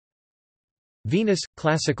Venus,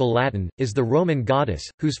 Classical Latin, is the Roman goddess,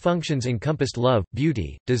 whose functions encompassed love,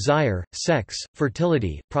 beauty, desire, sex,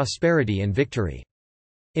 fertility, prosperity and victory.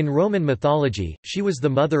 In Roman mythology, she was the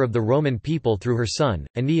mother of the Roman people through her son,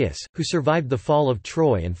 Aeneas, who survived the fall of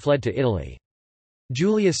Troy and fled to Italy.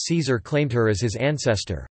 Julius Caesar claimed her as his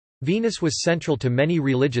ancestor. Venus was central to many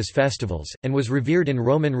religious festivals, and was revered in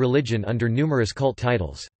Roman religion under numerous cult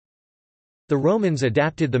titles. The Romans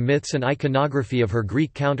adapted the myths and iconography of her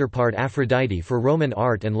Greek counterpart Aphrodite for Roman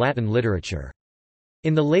art and Latin literature.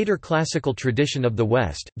 In the later classical tradition of the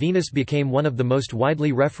West, Venus became one of the most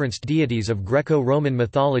widely referenced deities of Greco-Roman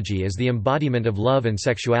mythology as the embodiment of love and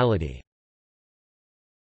sexuality.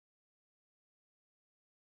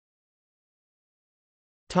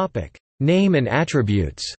 Name and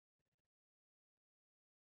attributes.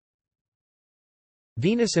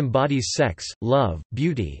 Venus embodies sex, love,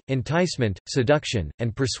 beauty, enticement, seduction,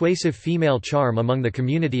 and persuasive female charm among the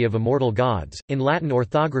community of immortal gods. In Latin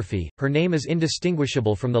orthography, her name is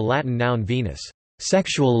indistinguishable from the Latin noun Venus,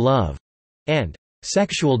 sexual love, and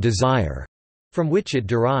sexual desire, from which it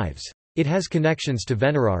derives. It has connections to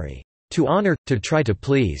venerare, to honor, to try to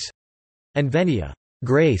please, and venia,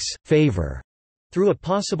 grace, favor, through a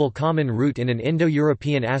possible common root in an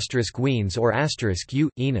Indo-European *weens or *u,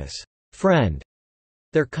 Enos, friend.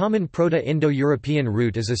 Their common Proto-Indo-European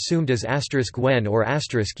root is assumed as *wen or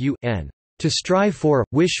 *u, n, to strive for,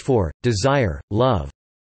 wish for, desire, love.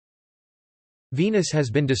 Venus has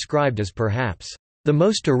been described as perhaps the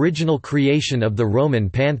most original creation of the Roman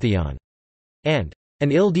pantheon, and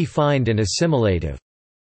an ill-defined and assimilative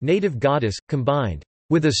native goddess, combined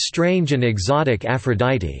with a strange and exotic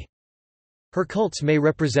Aphrodite. Her cults may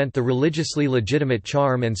represent the religiously legitimate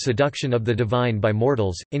charm and seduction of the divine by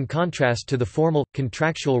mortals, in contrast to the formal,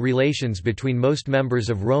 contractual relations between most members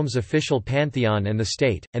of Rome's official pantheon and the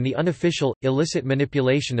state, and the unofficial, illicit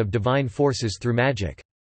manipulation of divine forces through magic.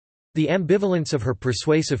 The ambivalence of her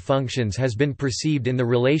persuasive functions has been perceived in the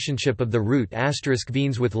relationship of the root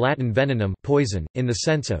 *venes with Latin venenum, poison, in the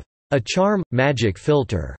sense of a charm, magic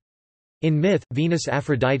philter. In myth, Venus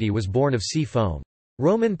Aphrodite was born of sea foam.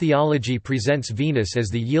 Roman theology presents Venus as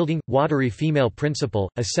the yielding, watery female principle,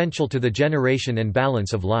 essential to the generation and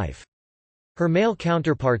balance of life. Her male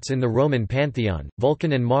counterparts in the Roman pantheon,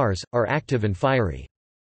 Vulcan and Mars, are active and fiery.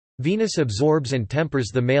 Venus absorbs and tempers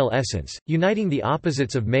the male essence, uniting the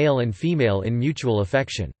opposites of male and female in mutual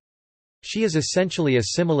affection. She is essentially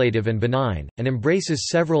assimilative and benign, and embraces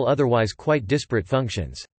several otherwise quite disparate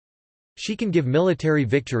functions. She can give military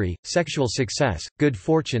victory, sexual success, good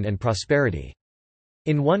fortune and prosperity.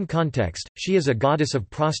 In one context, she is a goddess of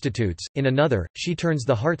prostitutes, in another, she turns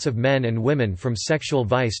the hearts of men and women from sexual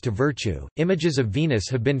vice to virtue. Images of Venus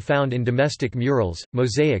have been found in domestic murals,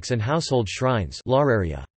 mosaics, and household shrines.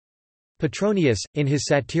 Lauraria. Petronius, in his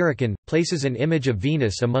Satyricon, places an image of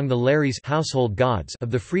Venus among the Lares household gods of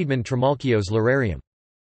the freedman Trimalchio's Lararium.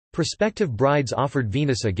 Prospective brides offered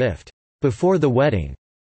Venus a gift before the wedding.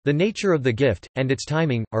 The nature of the gift, and its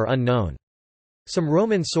timing, are unknown. Some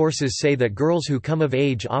Roman sources say that girls who come of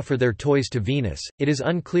age offer their toys to Venus. It is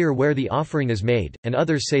unclear where the offering is made, and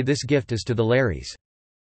others say this gift is to the Lares.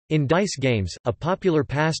 In dice games, a popular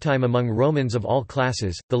pastime among Romans of all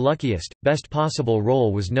classes, the luckiest, best possible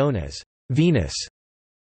roll was known as Venus.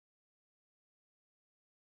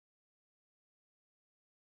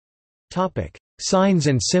 Topic: Signs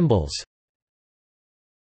and symbols.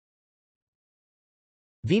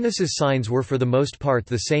 Venus's signs were for the most part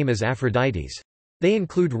the same as Aphrodite's. They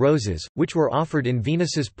include roses, which were offered in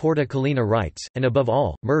Venus's Porta Collina rites, and above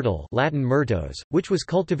all, myrtle Latin myrtos, which was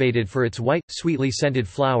cultivated for its white, sweetly scented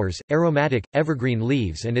flowers, aromatic, evergreen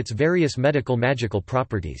leaves and its various medical magical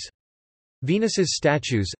properties. Venus's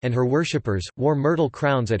statues, and her worshippers, wore myrtle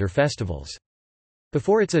crowns at her festivals.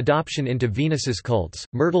 Before its adoption into Venus's cults,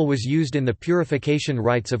 myrtle was used in the purification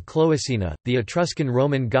rites of Cloacina, the Etruscan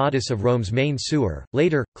Roman goddess of Rome's main sewer.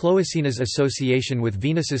 Later, Cloacina's association with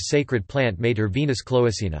Venus's sacred plant made her Venus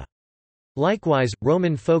Cloacina. Likewise,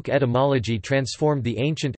 Roman folk etymology transformed the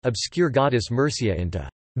ancient, obscure goddess Myrcia into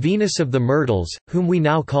Venus of the Myrtles, whom we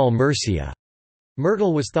now call Myrcia.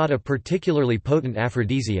 Myrtle was thought a particularly potent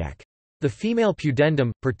aphrodisiac. The female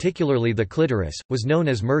pudendum, particularly the clitoris, was known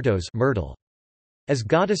as myrtos myrtle. As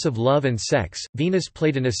goddess of love and sex, Venus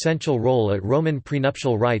played an essential role at Roman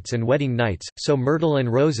prenuptial rites and wedding nights, so myrtle and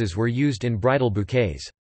roses were used in bridal bouquets.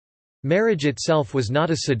 Marriage itself was not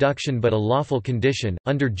a seduction but a lawful condition,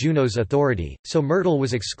 under Juno's authority, so myrtle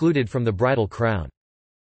was excluded from the bridal crown.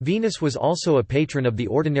 Venus was also a patron of the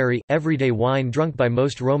ordinary, everyday wine drunk by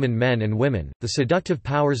most Roman men and women. The seductive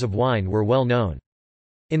powers of wine were well known.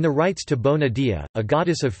 In the rites to Bona Dea, a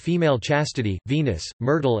goddess of female chastity, Venus,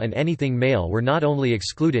 myrtle and anything male were not only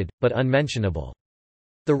excluded, but unmentionable.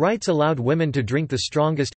 The rites allowed women to drink the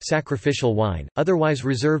strongest, sacrificial wine, otherwise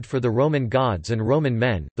reserved for the Roman gods and Roman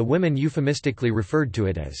men. The women euphemistically referred to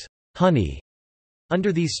it as honey.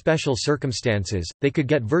 Under these special circumstances, they could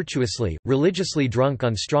get virtuously, religiously drunk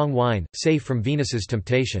on strong wine, safe from Venus's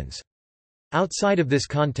temptations. Outside of this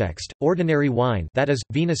context, ordinary wine, that is,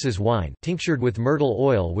 Venus's wine, tinctured with myrtle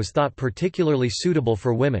oil was thought particularly suitable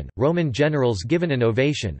for women. Roman generals given an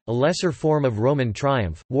ovation, a lesser form of Roman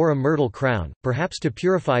triumph, wore a myrtle crown, perhaps to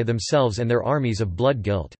purify themselves and their armies of blood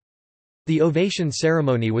guilt. The ovation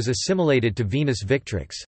ceremony was assimilated to Venus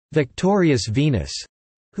Victrix, victorious Venus,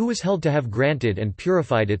 who was held to have granted and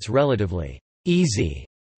purified its relatively easy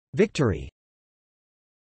victory.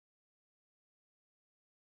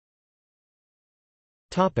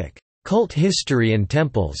 Cult history and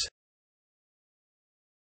temples.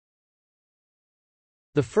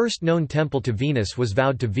 The first known temple to Venus was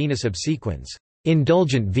vowed to Venus obsequens,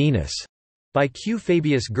 indulgent Venus, by Q.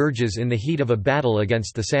 Fabius Gerges in the heat of a battle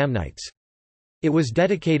against the Samnites. It was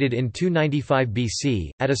dedicated in 295 BC,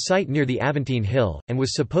 at a site near the Aventine Hill, and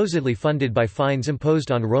was supposedly funded by fines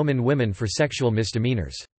imposed on Roman women for sexual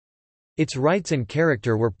misdemeanors. Its rites and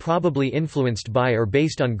character were probably influenced by or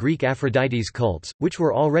based on Greek Aphrodite's cults, which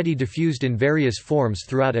were already diffused in various forms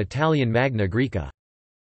throughout Italian Magna Graeca.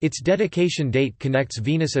 Its dedication date connects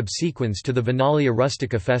Venus obsequens to the Venalia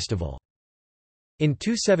rustica festival. In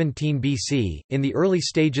 217 BC, in the early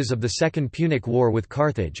stages of the Second Punic War with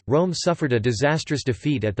Carthage, Rome suffered a disastrous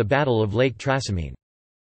defeat at the Battle of Lake Trasimene.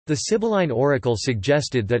 The Sibylline oracle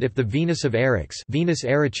suggested that if the Venus of Eryx, Venus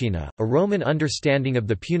Erycina, a Roman understanding of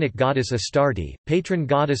the Punic goddess Astarte, patron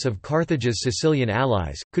goddess of Carthage's Sicilian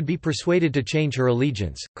allies, could be persuaded to change her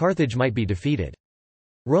allegiance, Carthage might be defeated.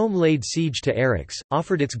 Rome laid siege to Eryx,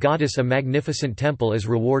 offered its goddess a magnificent temple as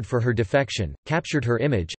reward for her defection, captured her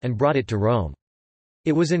image, and brought it to Rome.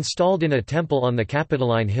 It was installed in a temple on the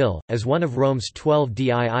Capitoline Hill, as one of Rome's 12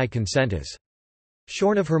 dii concentas.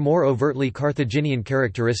 Shorn of her more overtly Carthaginian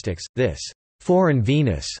characteristics, this foreign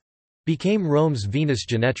Venus became Rome's Venus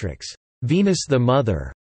Genetrix, Venus the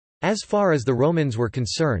Mother. As far as the Romans were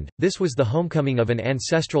concerned, this was the homecoming of an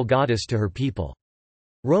ancestral goddess to her people.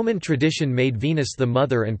 Roman tradition made Venus the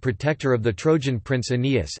mother and protector of the Trojan prince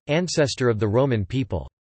Aeneas, ancestor of the Roman people.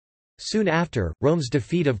 Soon after, Rome's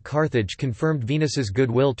defeat of Carthage confirmed Venus's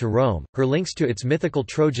goodwill to Rome, her links to its mythical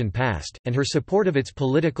Trojan past, and her support of its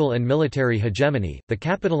political and military hegemony. The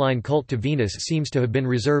Capitoline cult to Venus seems to have been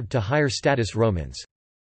reserved to higher status Romans.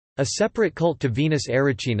 A separate cult to Venus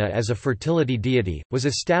Erycina as a fertility deity was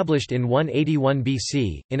established in 181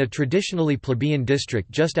 BC, in a traditionally plebeian district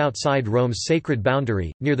just outside Rome's sacred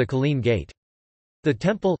boundary, near the Colline Gate. The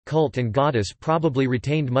temple, cult and goddess probably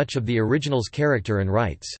retained much of the original's character and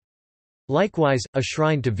rites. Likewise, a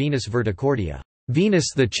shrine to Venus Verticordia,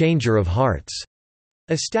 Venus the changer of hearts,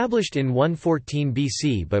 established in 114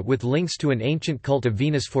 BC but with links to an ancient cult of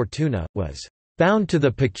Venus Fortuna, was bound to the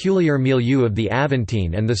peculiar milieu of the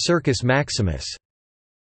Aventine and the Circus Maximus.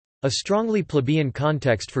 A strongly plebeian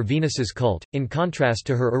context for Venus's cult, in contrast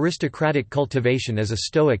to her aristocratic cultivation as a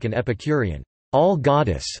Stoic and Epicurean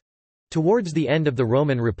all-goddess. Towards the end of the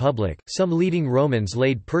Roman Republic, some leading Romans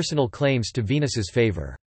laid personal claims to Venus's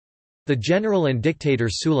favor. The general and dictator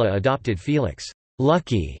Sulla adopted Felix,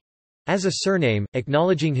 Lucky, as a surname,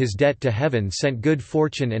 acknowledging his debt to heaven sent good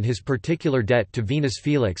fortune and his particular debt to Venus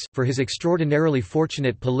Felix, for his extraordinarily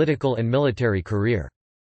fortunate political and military career.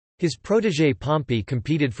 His protégé Pompey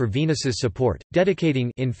competed for Venus's support,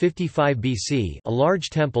 dedicating in 55 BC a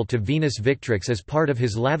large temple to Venus Victrix as part of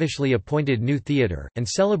his lavishly appointed new theatre, and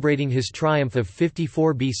celebrating his triumph of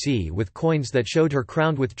 54 BC with coins that showed her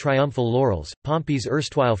crowned with triumphal laurels. Pompey's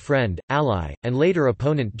erstwhile friend, ally, and later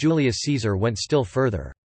opponent Julius Caesar went still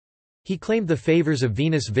further. He claimed the favors of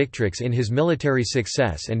Venus Victrix in his military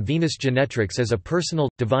success and Venus Genetrix as a personal,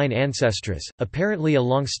 divine ancestress, apparently a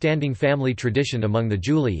long-standing family tradition among the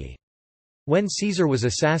Julii. When Caesar was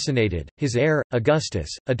assassinated, his heir, Augustus,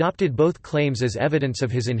 adopted both claims as evidence of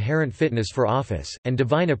his inherent fitness for office, and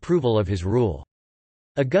divine approval of his rule.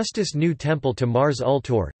 Augustus' new temple to Mars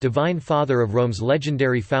Ultor, divine father of Rome's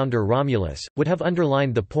legendary founder Romulus, would have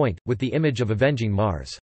underlined the point, with the image of avenging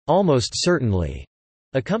Mars, almost certainly,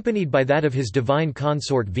 accompanied by that of his divine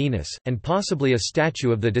consort Venus, and possibly a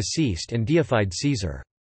statue of the deceased and deified Caesar.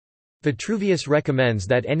 Vitruvius recommends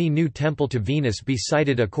that any new temple to Venus be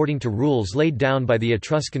sited according to rules laid down by the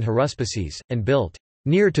Etruscan haruspices, and built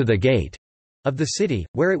near to the gate of the city,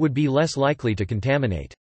 where it would be less likely to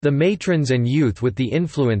contaminate the matrons and youth with the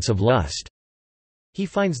influence of lust. He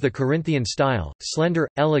finds the Corinthian style, slender,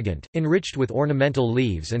 elegant, enriched with ornamental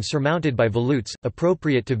leaves and surmounted by volutes,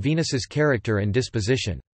 appropriate to Venus's character and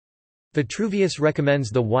disposition. Vitruvius recommends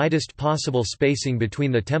the widest possible spacing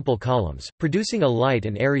between the temple columns, producing a light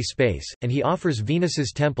and airy space, and he offers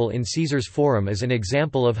Venus's temple in Caesar's Forum as an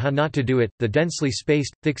example of how not to do it. The densely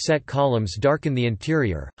spaced, thick-set columns darken the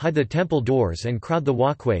interior, hide the temple doors and crowd the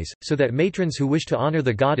walkways, so that matrons who wish to honor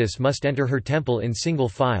the goddess must enter her temple in single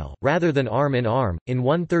file, rather than arm in arm. In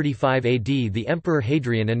 135 AD the Emperor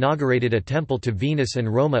Hadrian inaugurated a temple to Venus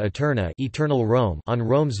and Roma Eterna, Eternal Rome, on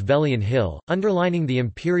Rome's Velian Hill, underlining the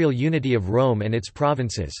imperial unity of Rome and its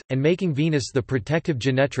provinces, and making Venus the protective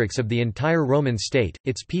genetrix of the entire Roman state,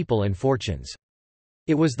 its people and fortunes.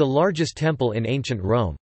 It was the largest temple in ancient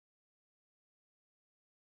Rome.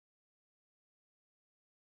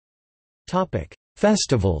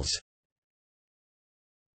 Festivals.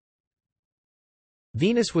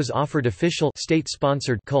 Venus was offered official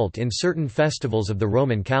state-sponsored cult in certain festivals of the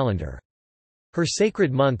Roman calendar. Her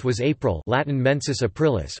sacred month was April, Latin mensis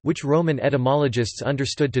aprilis, which Roman etymologists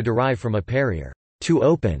understood to derive from aperiere, to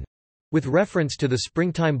open, with reference to the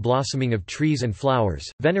springtime blossoming of trees and flowers.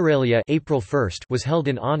 Veneralia, April 1st, was held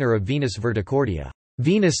in honor of Venus Verticordia,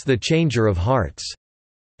 Venus the changer of hearts,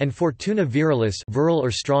 and Fortuna virilis, virile or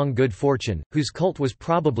strong good fortune, whose cult was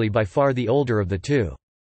probably by far the older of the two.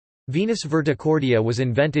 Venus Verticordia was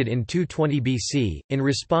invented in 220 BC, in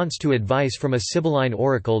response to advice from a Sibylline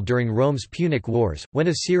oracle during Rome's Punic Wars, when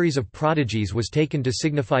a series of prodigies was taken to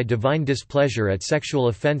signify divine displeasure at sexual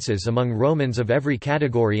offences among Romans of every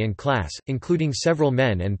category and class, including several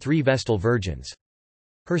men and 3 Vestal virgins.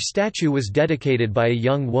 Her statue was dedicated by a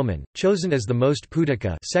young woman, chosen as the most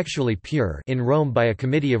pudica sexually pure in Rome by a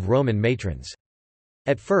committee of Roman matrons.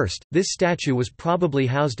 At first, this statue was probably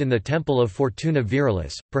housed in the Temple of Fortuna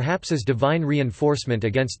Virilis, perhaps as divine reinforcement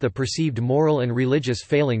against the perceived moral and religious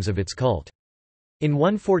failings of its cult. In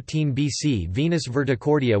 114 BC Venus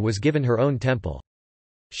Verticordia was given her own temple.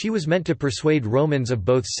 She was meant to persuade Romans of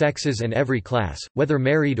both sexes and every class, whether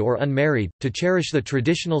married or unmarried, to cherish the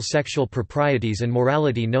traditional sexual proprieties and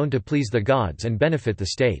morality known to please the gods and benefit the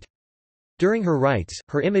state. During her rites,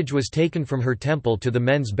 her image was taken from her temple to the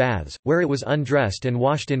men's baths, where it was undressed and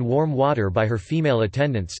washed in warm water by her female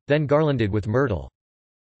attendants, then garlanded with myrtle.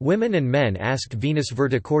 Women and men asked Venus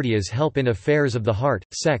Verticordia's help in affairs of the heart,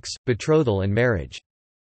 sex, betrothal and marriage.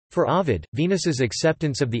 For Ovid, Venus's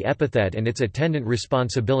acceptance of the epithet and its attendant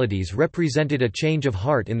responsibilities represented a change of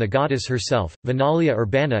heart in the goddess herself. Venalia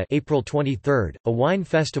Urbana, April 23, a wine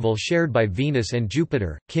festival shared by Venus and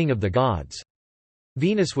Jupiter, king of the gods.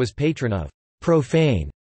 Venus was patron of profane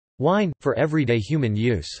wine, for everyday human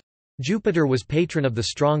use. Jupiter was patron of the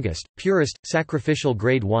strongest, purest, sacrificial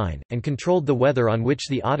grade wine, and controlled the weather on which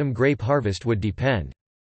the autumn grape harvest would depend.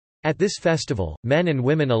 At this festival, men and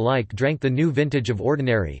women alike drank the new vintage of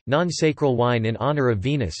ordinary, non-sacral wine in honor of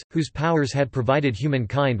Venus, whose powers had provided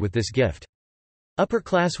humankind with this gift.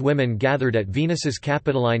 Upper-class women gathered at Venus's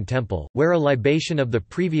Capitoline temple, where a libation of the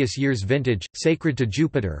previous year's vintage, sacred to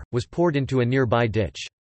Jupiter, was poured into a nearby ditch.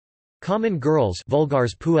 Common girls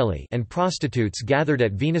vulgars puelli and prostitutes gathered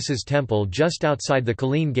at Venus's temple just outside the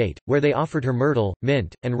Colline Gate, where they offered her myrtle,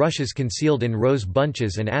 mint, and rushes concealed in rose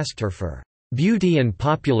bunches and asked her for beauty and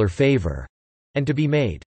popular favor, and to be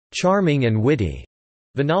made charming and witty.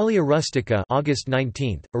 Venalia Rustica, August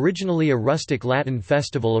 19, originally a rustic Latin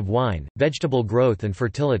festival of wine, vegetable growth and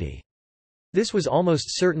fertility. This was almost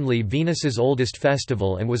certainly Venus's oldest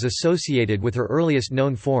festival and was associated with her earliest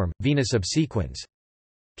known form, Venus obsequens.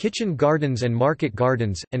 Kitchen gardens and market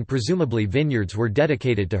gardens, and presumably vineyards were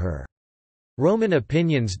dedicated to her. Roman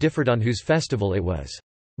opinions differed on whose festival it was.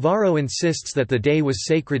 Varro insists that the day was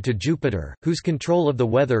sacred to Jupiter, whose control of the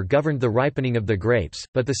weather governed the ripening of the grapes,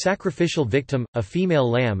 but the sacrificial victim, a female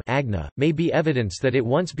lamb Agna, may be evidence that it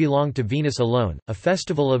once belonged to Venus alone. A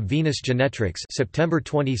festival of Venus Genetrix, September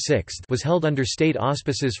 26, was held under state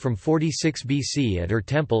auspices from 46 BC at her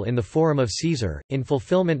temple in the Forum of Caesar, in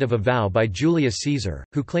fulfillment of a vow by Julius Caesar,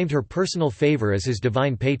 who claimed her personal favor as his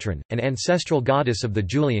divine patron, and ancestral goddess of the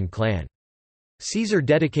Julian clan. Caesar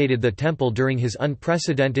dedicated the temple during his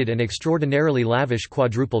unprecedented and extraordinarily lavish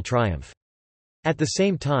quadruple triumph. At the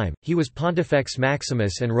same time, he was Pontifex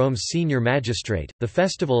Maximus and Rome's senior magistrate. The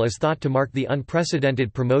festival is thought to mark the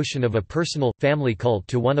unprecedented promotion of a personal, family cult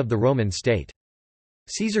to one of the Roman state.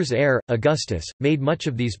 Caesar's heir, Augustus, made much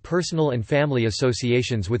of these personal and family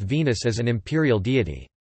associations with Venus as an imperial deity.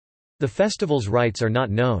 The festival's rites are not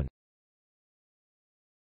known.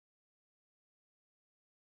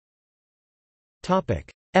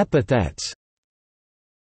 Epithets.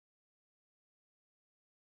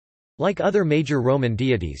 Like other major Roman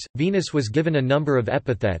deities, Venus was given a number of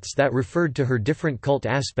epithets that referred to her different cult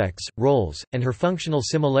aspects, roles, and her functional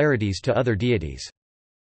similarities to other deities.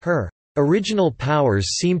 Her original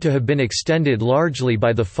powers seem to have been extended largely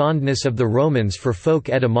by the fondness of the Romans for folk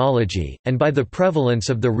etymology, and by the prevalence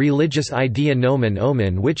of the religious idea nomen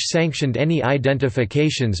omen which sanctioned any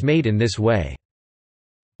identifications made in this way.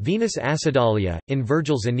 Venus Acidalia, in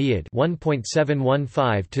Virgil's Aeneid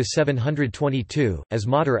 1.715–722, as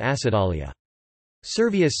Mater Acidalia.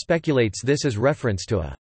 Servius speculates this as reference to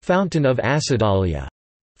a «fountain of Acidalia»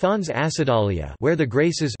 Fons Acidalia, where the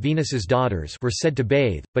Graces, Venus's daughters, were said to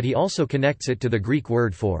bathe, but he also connects it to the Greek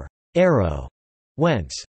word for arrow,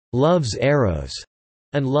 whence love's arrows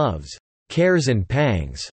and love's cares and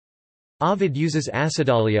pangs. Ovid uses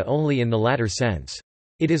Acidalia only in the latter sense.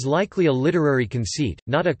 It is likely a literary conceit,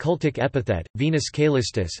 not a cultic epithet. Venus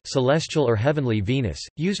Caelestis, celestial or heavenly Venus,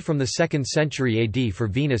 used from the 2nd century AD for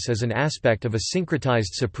Venus as an aspect of a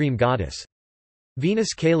syncretized supreme goddess. Venus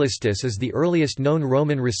Caelestis is the earliest known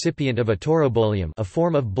Roman recipient of a taurobolium, a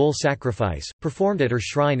form of bull sacrifice, performed at her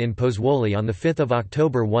shrine in Pozzuoli on 5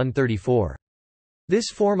 October 134. This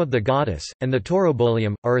form of the goddess, and the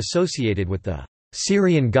taurobolium, are associated with the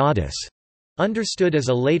Syrian goddess, understood as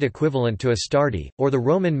a late equivalent to Astarte, or the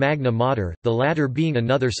Roman Magna Mater, the latter being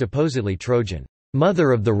another supposedly Trojan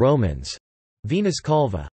mother of the Romans, Venus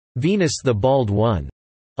Calva, Venus the Bald One,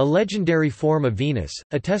 a legendary form of Venus,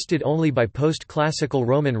 attested only by post-classical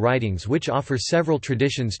Roman writings which offer several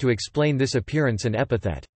traditions to explain this appearance and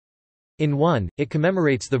epithet. In one, it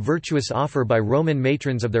commemorates the virtuous offer by Roman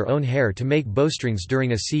matrons of their own hair to make bowstrings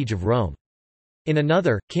during a siege of Rome. In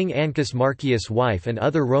another, King Ancus Marcius' wife and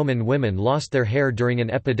other Roman women lost their hair during an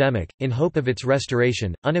epidemic. In hope of its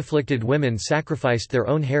restoration, unafflicted women sacrificed their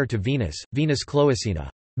own hair to Venus, Venus Cloacina,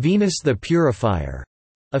 Venus the Purifier,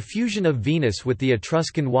 a fusion of Venus with the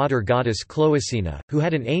Etruscan water goddess Cloacina, who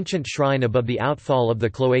had an ancient shrine above the outfall of the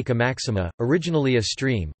Cloaca Maxima, originally a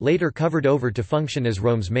stream, later covered over to function as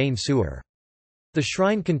Rome's main sewer. The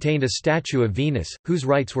shrine contained a statue of Venus, whose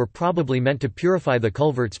rites were probably meant to purify the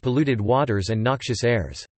culvert's polluted waters and noxious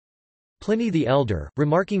airs. Pliny the Elder,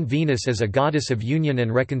 remarking Venus as a goddess of union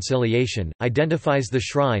and reconciliation, identifies the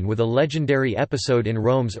shrine with a legendary episode in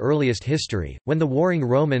Rome's earliest history, when the warring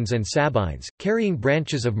Romans and Sabines, carrying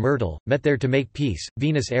branches of myrtle, met there to make peace.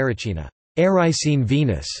 Venus Erycina, Erycine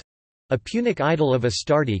Venus, a Punic idol of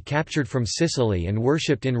Astarte captured from Sicily and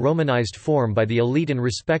worshipped in Romanized form by the elite and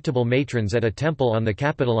respectable matrons at a temple on the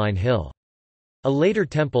Capitoline Hill. A later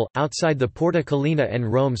temple, outside the Porta Collina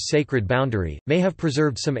and Rome's sacred boundary, may have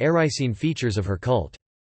preserved some Erycine features of her cult.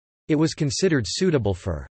 It was considered suitable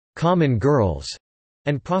for common girls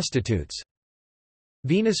and prostitutes.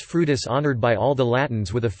 Venus Frutis honored by all the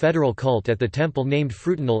Latins with a federal cult at the temple named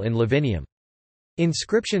Frutinal in Lavinium.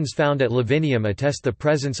 Inscriptions found at Lavinium attest the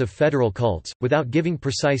presence of federal cults, without giving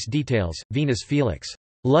precise details. Venus Felix,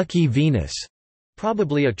 lucky Venus,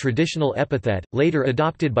 probably a traditional epithet, later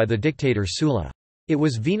adopted by the dictator Sulla. It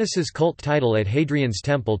was Venus's cult title at Hadrian's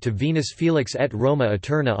temple to Venus Felix et Roma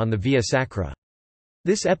Eterna on the Via Sacra.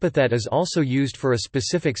 This epithet is also used for a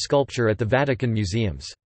specific sculpture at the Vatican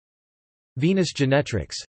museums. Venus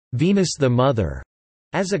Genetrix, Venus the Mother,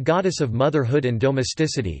 as a goddess of motherhood and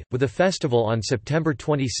domesticity, with a festival on September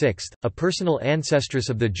 26, a personal ancestress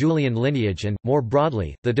of the Julian lineage and, more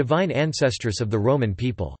broadly, the divine ancestress of the Roman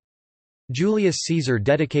people. Julius Caesar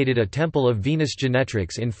dedicated a temple of Venus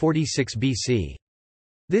Genetrix in 46 BC.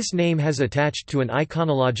 This name has attached to an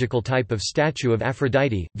iconological type of statue of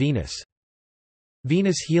Aphrodite, Venus.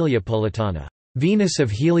 Venus Heliopolitana, Venus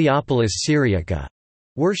of Heliopolis Syriaca,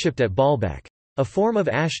 worshipped at Baalbek. A form of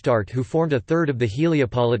Ashtart who formed a third of the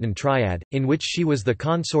Heliopolitan triad, in which she was the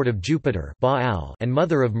consort of Jupiter Baal and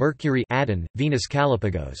mother of Mercury Aton, Venus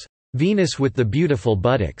Calipagos, Venus with the beautiful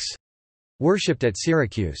buttocks, worshipped at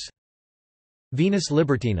Syracuse. Venus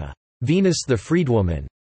Libertina, Venus the freedwoman,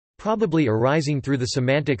 probably arising through the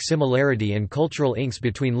semantic similarity and cultural inks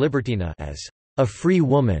between Libertina as a free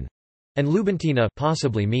woman and Lubentina,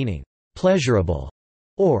 possibly meaning pleasurable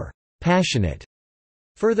or passionate.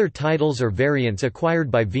 Further titles or variants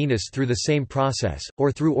acquired by Venus through the same process,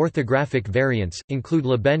 or through orthographic variants, include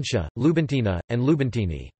Libentia, Lubentina, and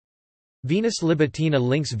Lubentini. Venus Libitina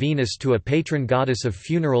links Venus to a patron goddess of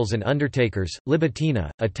funerals and undertakers,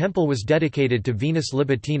 Libitina. A temple was dedicated to Venus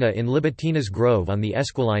Libitina in Libitina's Grove on the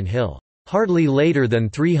Esquiline Hill, hardly later than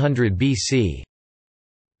 300 BC.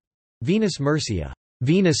 Venus Murcia,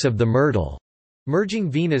 Venus of the Myrtle,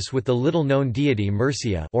 merging Venus with the little-known deity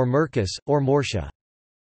Murcia or Mercus, or Mortia.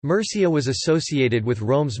 Murcia was associated with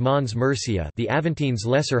Rome's Mons Murcia, the Aventines'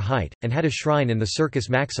 lesser height, and had a shrine in the Circus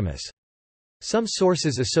Maximus. Some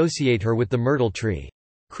sources associate her with the myrtle tree.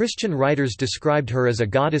 Christian writers described her as a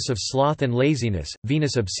goddess of sloth and laziness,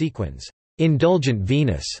 Venus obsequens, indulgent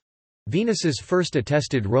Venus, Venus's first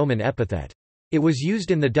attested Roman epithet. It was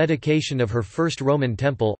used in the dedication of her first Roman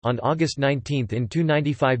temple, on August 19 in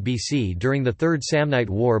 295 BC during the Third Samnite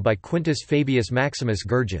War by Quintus Fabius Maximus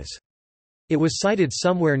Gurges. It was sited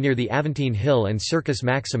somewhere near the Aventine Hill and Circus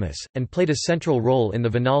Maximus, and played a central role in the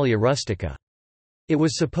Venalia Rustica. It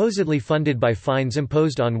was supposedly funded by fines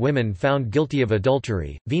imposed on women found guilty of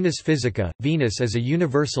adultery. Venus Physica, Venus as a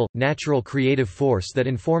universal, natural creative force that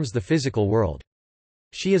informs the physical world.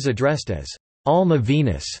 She is addressed as Alma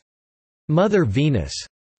Venus, Mother Venus,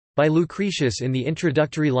 by Lucretius in the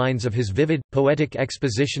introductory lines of his vivid, poetic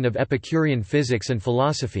exposition of Epicurean physics and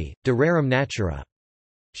philosophy, De Rerum Natura.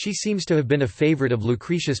 She seems to have been a favorite of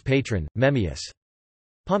Lucretius' patron, Memmius.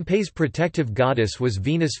 Pompey's protective goddess was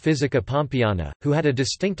Venus Physica Pompeiana, who had a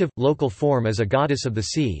distinctive, local form as a goddess of the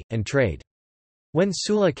sea, and trade. When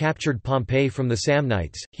Sulla captured Pompey from the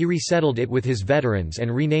Samnites, he resettled it with his veterans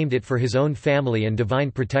and renamed it for his own family and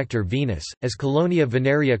divine protector Venus, as Colonia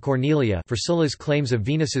Veneria Cornelia for Sulla's claims of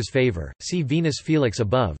Venus's favor. See Venus Felix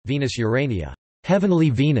above, Venus Urania, Heavenly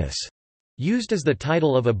Venus, used as the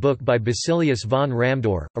title of a book by Basilius von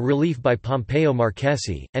Ramdor, a relief by Pompeo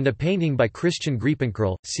Marchesi, and a painting by Christian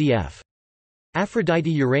Griepenkerl, cf. Aphrodite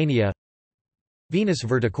Urania, Venus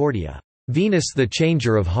Verticordia, Venus the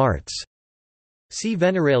Changer of Hearts. See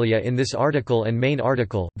Veneralia in this article and main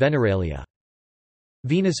article, Veneralia.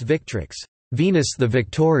 Venus Victrix, Venus the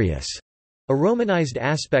Victorious, a Romanized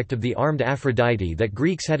aspect of the armed Aphrodite that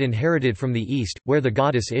Greeks had inherited from the East, where the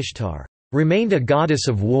goddess Ishtar remained a goddess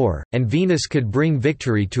of war, and Venus could bring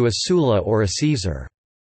victory to a Sulla or a Caesar.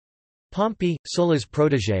 Pompey, Sulla's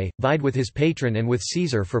protégé, vied with his patron and with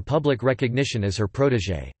Caesar for public recognition as her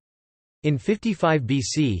protégé. In 55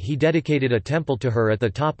 BC he dedicated a temple to her at the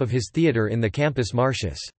top of his theatre in the Campus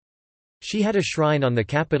Martius. She had a shrine on the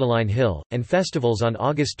Capitoline Hill, and festivals on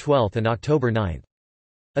August 12 and October 9.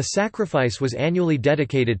 A sacrifice was annually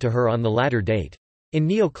dedicated to her on the latter date. In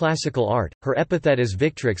neoclassical art, her epithet as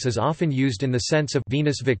Victrix is often used in the sense of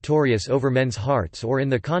Venus victorious over men's hearts or in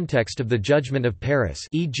the context of the Judgment of Paris,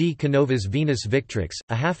 e.g. Canova's Venus Victrix,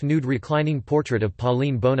 a half-nude reclining portrait of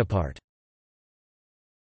Pauline Bonaparte.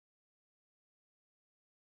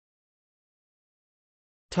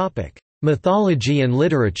 Mythology and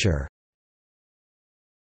literature.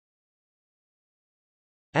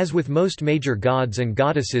 As with most major gods and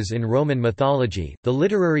goddesses in Roman mythology, the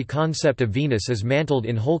literary concept of Venus is mantled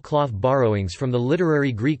in whole cloth borrowings from the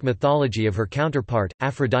literary Greek mythology of her counterpart,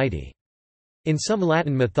 Aphrodite. In some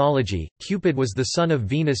Latin mythology, Cupid was the son of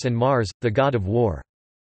Venus and Mars, the god of war.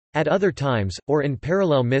 At other times, or in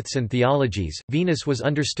parallel myths and theologies, Venus was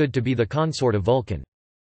understood to be the consort of Vulcan.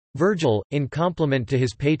 Virgil, in compliment to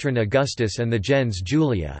his patron Augustus and the gens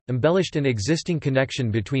Julia, embellished an existing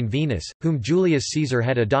connection between Venus, whom Julius Caesar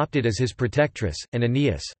had adopted as his protectress, and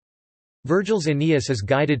Aeneas. Virgil's Aeneas is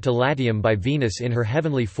guided to Latium by Venus in her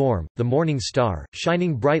heavenly form, the morning star,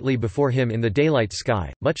 shining brightly before him in the daylight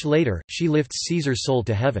sky. Much later, she lifts Caesar's soul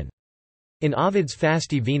to heaven. In Ovid's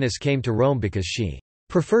Fasti, Venus came to Rome because she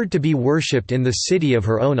preferred to be worshipped in the city of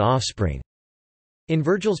her own offspring. In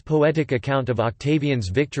Virgil's poetic account of Octavian's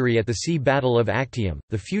victory at the sea battle of Actium,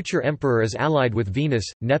 the future emperor is allied with Venus,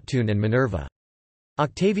 Neptune and Minerva.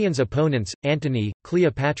 Octavian's opponents, Antony,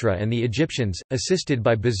 Cleopatra and the Egyptians, assisted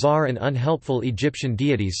by bizarre and unhelpful Egyptian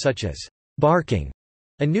deities such as barking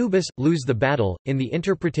Anubis, lose the battle. In the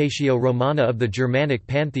Interpretatio Romana of the Germanic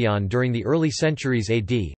pantheon during the early centuries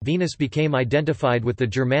AD, Venus became identified with the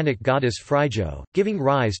Germanic goddess Frigo, giving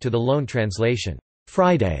rise to the loan translation,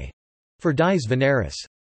 Friday, for Dies Veneris.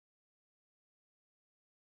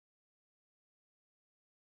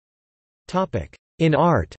 In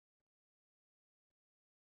art.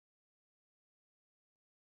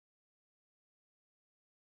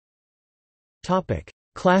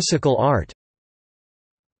 Classical art.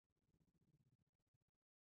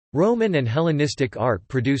 Roman and Hellenistic art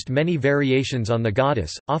produced many variations on the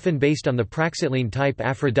goddess, often based on the Praxiteline type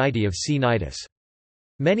Aphrodite of C. Nidus.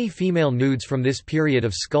 Many female nudes from this period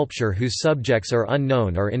of sculpture whose subjects are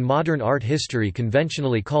unknown are in modern art history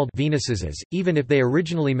conventionally called Venuses, even if they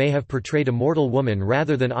originally may have portrayed a mortal woman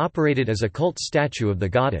rather than operated as a cult statue of the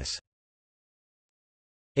goddess.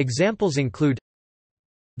 Examples include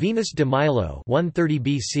Venus de Milo 130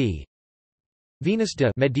 BC, Venus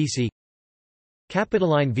de Medici,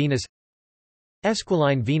 Capitoline Venus,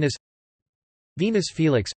 Esquiline Venus, Venus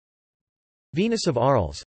Felix, Venus of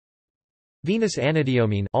Arles, Venus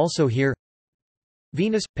Anadyomene, also here,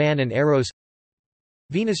 Venus, Pan and Eros,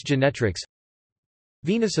 Venus Genetrix,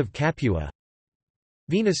 Venus of Capua,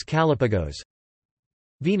 Venus Galapagos,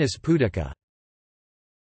 Venus Pudica.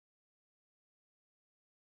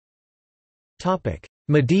 Topic: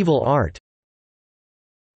 Medieval art.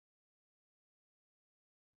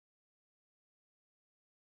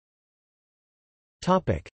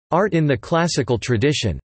 Topic: Art in the classical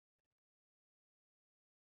tradition.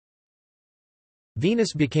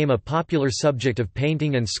 Venus became a popular subject of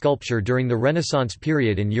painting and sculpture during the Renaissance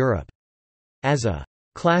period in Europe. As a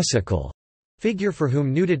classical figure for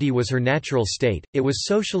whom nudity was her natural state, it was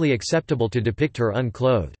socially acceptable to depict her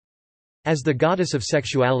unclothed. As the goddess of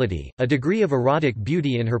sexuality, a degree of erotic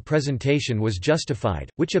beauty in her presentation was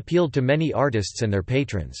justified, which appealed to many artists and their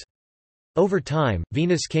patrons. Over time,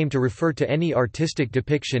 Venus came to refer to any artistic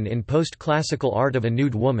depiction in post-classical art of a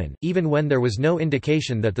nude woman, even when there was no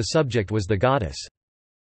indication that the subject was the goddess.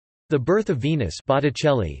 The Birth of Venus,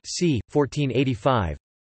 Botticelli, c. 1485.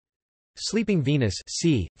 Sleeping Venus,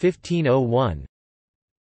 c. 1501.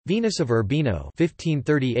 Venus of Urbino,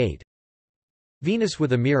 1538. Venus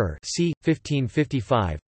with a Mirror, c.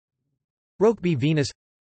 1555. Rokeby Venus,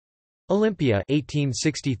 Olympia,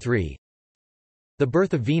 1863. The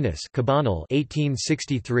Birth of Venus, Cabanel,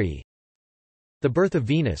 1863. The Birth of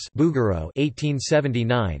Venus, Bouguereau,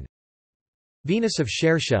 1879. Venus of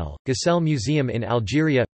Cherchell, Gazelle Museum in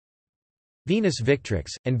Algeria. Venus Victrix,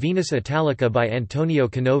 and Venus Italica by Antonio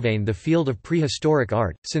Canova. The field of prehistoric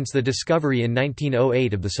art, since the discovery in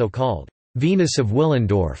 1908 of the so-called Venus of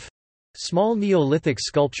Willendorf. Small Neolithic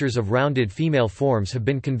sculptures of rounded female forms have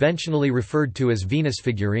been conventionally referred to as Venus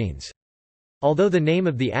figurines. Although the name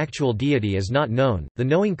of the actual deity is not known, the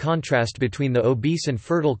knowing contrast between the obese and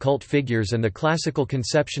fertile cult figures and the classical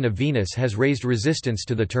conception of Venus has raised resistance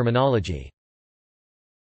to the terminology.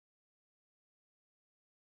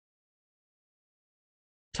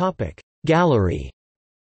 Gallery.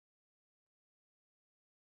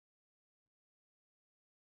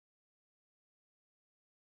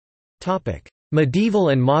 Medieval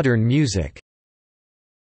and modern music.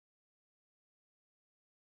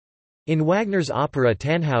 In Wagner's opera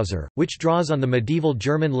Tannhauser, which draws on the medieval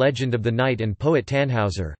German legend of the knight and poet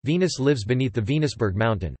Tannhauser, Venus lives beneath the Venusberg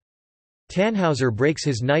mountain. Tannhauser breaks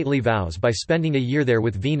his knightly vows by spending a year there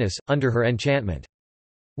with Venus, under her enchantment.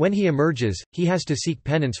 When he emerges, he has to seek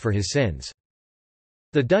penance for his sins.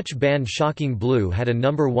 The Dutch band Shocking Blue had a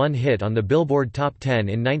 #1 hit on the Billboard Top 10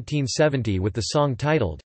 in 1970 with the song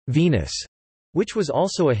titled, Venus, which was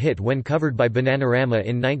also a hit when covered by Bananarama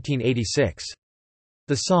in 1986.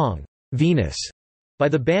 The song, Venus, by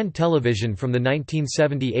the band Television from the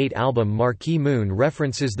 1978 album Marquee Moon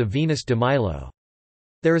references the Venus de Milo.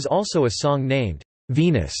 There is also a song named,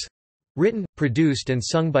 Venus, written, produced and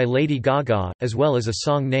sung by Lady Gaga, as well as a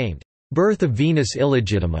song named, Birth of Venus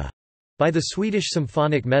Illegitima, by the Swedish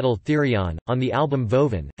symphonic metal Therion, on the album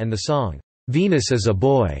Voven, and the song, Venus is a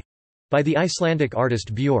Boy, by the Icelandic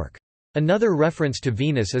artist Björk. Another reference to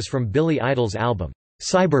Venus is from Billy Idol's album,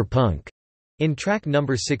 Cyberpunk, in track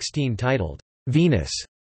number 16 titled, Venus.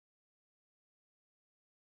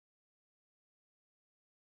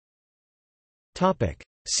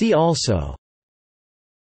 See also: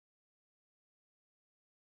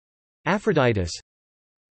 Aphroditus,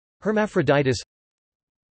 Hermaphroditus,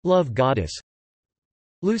 Love Goddess,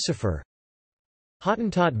 Lucifer,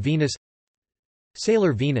 Hottentot Venus,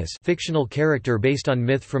 Sailor Venus, fictional character based on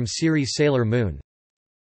myth from series Sailor Moon,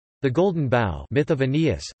 The Golden Bough, myth of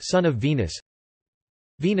Aeneas, son of Venus,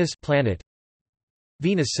 Venus planet,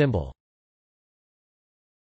 Venus symbol.